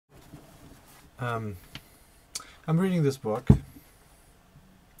I'm reading this book,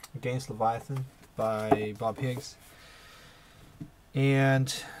 Against Leviathan, by Bob Higgs.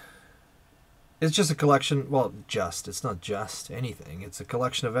 And it's just a collection, well, it's not just anything. It's a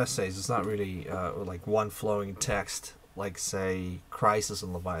collection of essays. It's not really like one flowing text, like, say, Crisis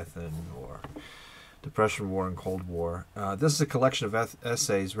in Leviathan or Depression War and Cold War. This is a collection of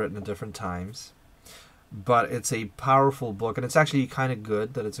essays written at different times. But it's a powerful book, and it's actually kind of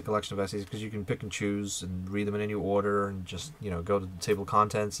good that it's a collection of essays because you can pick and choose and read them in any order and just, go to the table of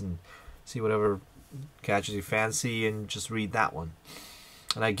contents and see whatever catches your fancy and just read that one.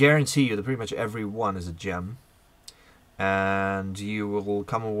 And I guarantee you that pretty much every one is a gem, and you will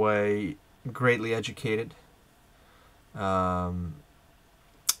come away greatly educated.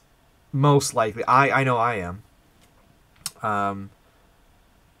 Most likely. I know I am.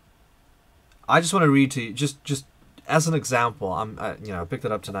 I just want to read to you, just as an example. I picked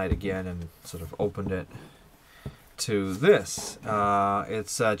it up tonight again and sort of opened it to this.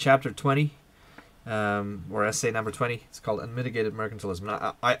 It's chapter 20, or essay number 20. It's called Unmitigated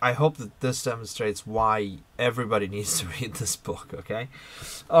Mercantilism. I hope that this demonstrates why everybody needs to read this book, okay?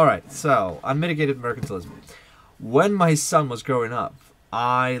 All right, so Unmitigated Mercantilism. When my son was growing up,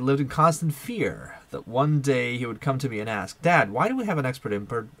 I lived in constant fear that one day he would come to me and ask, "Dad, why do we have an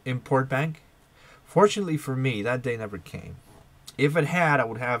export-import bank?" Fortunately for me, that day never came. If it had, I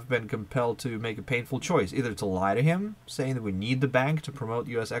would have been compelled to make a painful choice, either to lie to him, saying that we need the bank to promote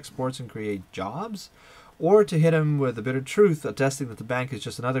U.S. exports and create jobs, or to hit him with the bitter truth, attesting that the bank is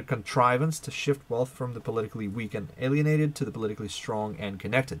just another contrivance to shift wealth from the politically weak and alienated to the politically strong and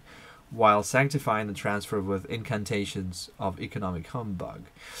connected, while sanctifying the transfer with incantations of economic humbug.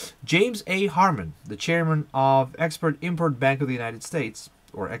 James A. Harmon, the chairman of Export-Import Bank of the United States,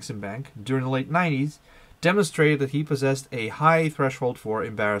 or Exim Bank, during the late 90s, demonstrated that he possessed a high threshold for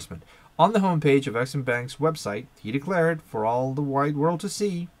embarrassment. On the homepage of Exim Bank's website, he declared, for all the wide world to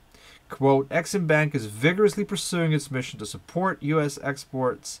see, quote, "Exim Bank is vigorously pursuing its mission to support U.S.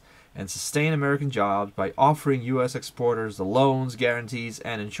 exports and sustain American jobs by offering U.S. exporters the loans, guarantees,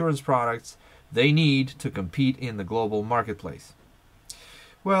 and insurance products they need to compete in the global marketplace."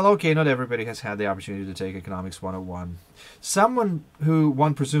 Well, okay, not everybody has had the opportunity to take Economics 101. Someone who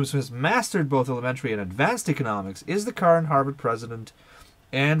one presumes has mastered both elementary and advanced economics is the current Harvard president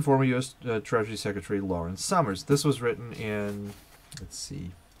and former U.S. Treasury Secretary Lawrence Summers. This was written in, let's see,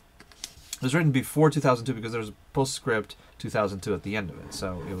 it was written before 2002 because there was a postscript 2002 at the end of it.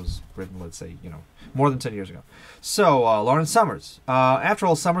 So it was written, let's say, more than 10 years ago. So, Lawrence Summers. After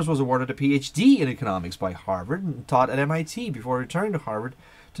all, Summers was awarded a PhD in economics by Harvard and taught at MIT before returning to Harvard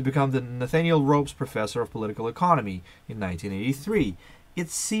to become the Nathaniel Ropes Professor of Political Economy in 1983. It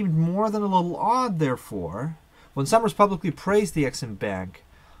seemed more than a little odd, therefore, when Summers publicly praised the Exim Bank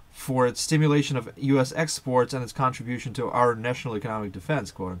for its stimulation of U.S. exports and its contribution to our national economic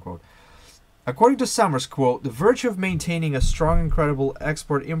defense, quote-unquote. According to Summers, quote, "The virtue of maintaining a strong and credible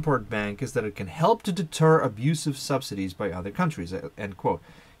export-import bank is that it can help to deter abusive subsidies by other countries," end quote.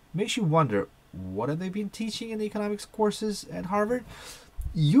 Makes you wonder, what have they been teaching in the economics courses at Harvard?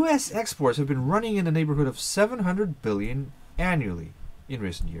 U.S. exports have been running in the neighborhood of $700 billion annually in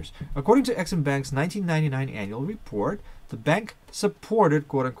recent years. According to Exim Bank's 1999 annual report, the bank supported,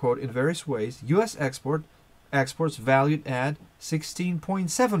 quote-unquote, in various ways, U.S. exports valued at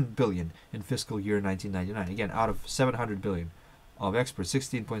 $16.7 billion in fiscal year 1999. Again, out of $700 billion of exports,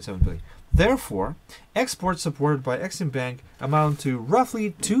 $16.7 billion. Therefore, exports supported by Exim Bank amount to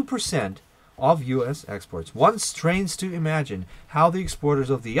roughly 2% of U.S. exports. One strains to imagine how the exporters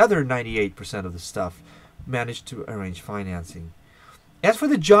of the other 98% of the stuff managed to arrange financing. As for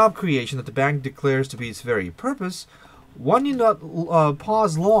the job creation that the bank declares to be its very purpose, one need not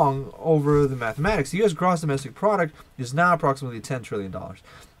pause long over the mathematics. The U.S. gross domestic product is now approximately $10 trillion.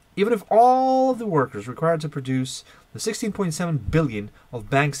 Even if all of the workers required to produce the $16.7 billion of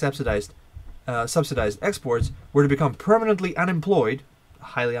bank-subsidized exports were to become permanently unemployed, a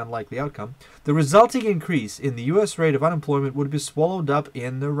highly unlikely outcome, the resulting increase in the U.S. rate of unemployment would be swallowed up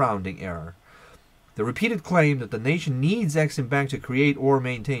in the rounding error. The repeated claim that the nation needs Exim Bank to create or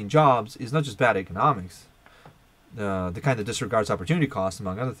maintain jobs is not just bad economics, the kind that disregards opportunity cost,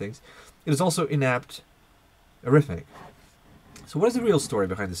 among other things. It is also inept arithmetic. So what is the real story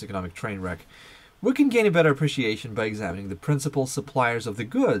behind this economic train wreck? We can gain a better appreciation by examining the principal suppliers of the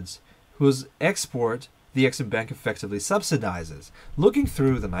goods whose export the Exim Bank effectively subsidizes. Looking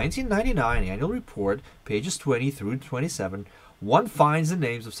through the 1999 annual report, pages 20 through 27, one finds the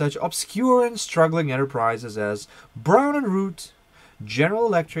names of such obscure and struggling enterprises as Brown & Root, General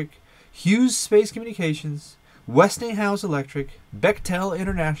Electric, Hughes Space Communications, Westinghouse Electric, Bechtel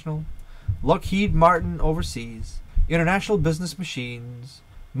International, Lockheed Martin overseas, International Business Machines,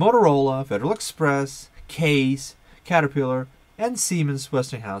 Motorola, Federal Express, Case, Caterpillar, and Siemens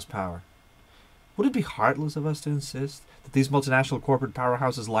Westinghouse Power. Would it be heartless of us to insist that these multinational corporate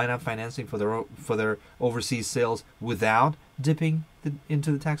powerhouses line up financing for their overseas sales without dipping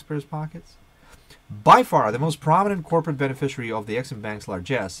into the taxpayers' pockets? By far, the most prominent corporate beneficiary of the Exim Bank's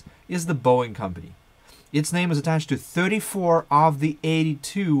largesse is the Boeing Company. Its name is attached to 34 of the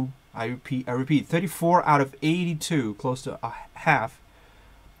 82, I repeat, 34 out of 82, close to a half,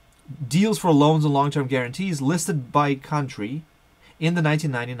 deals for loans and long-term guarantees listed by country in the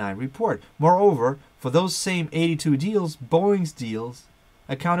 1999 report. Moreover, for those same 82 deals, Boeing's deals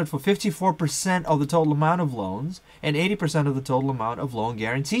accounted for 54% of the total amount of loans and 80% of the total amount of loan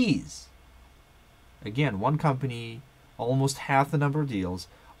guarantees. Again, one company, almost half the number of deals,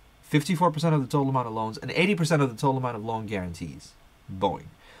 54% of the total amount of loans, and 80% of the total amount of loan guarantees. Boeing.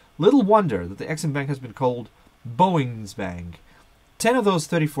 Little wonder that the Exim Bank has been called Boeing's Bank. 10 of those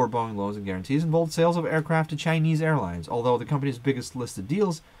 34 Boeing loans and guarantees involved sales of aircraft to Chinese airlines, although the company's biggest listed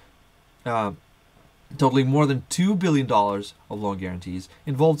deals, totaling more than $2 billion of loan guarantees,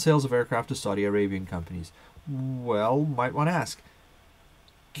 involved sales of aircraft to Saudi Arabian companies. Well, might one ask,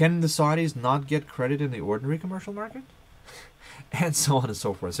 can the Saudis not get credit in the ordinary commercial market? And so on and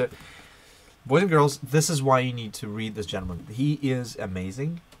so forth. So, boys and girls, this is why you need to read this gentleman. He is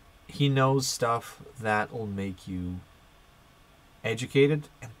amazing. He knows stuff that will make you educated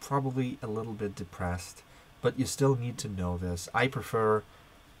and probably a little bit depressed, but you still need to know this. I prefer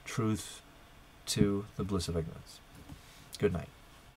truth to the bliss of ignorance. Good night.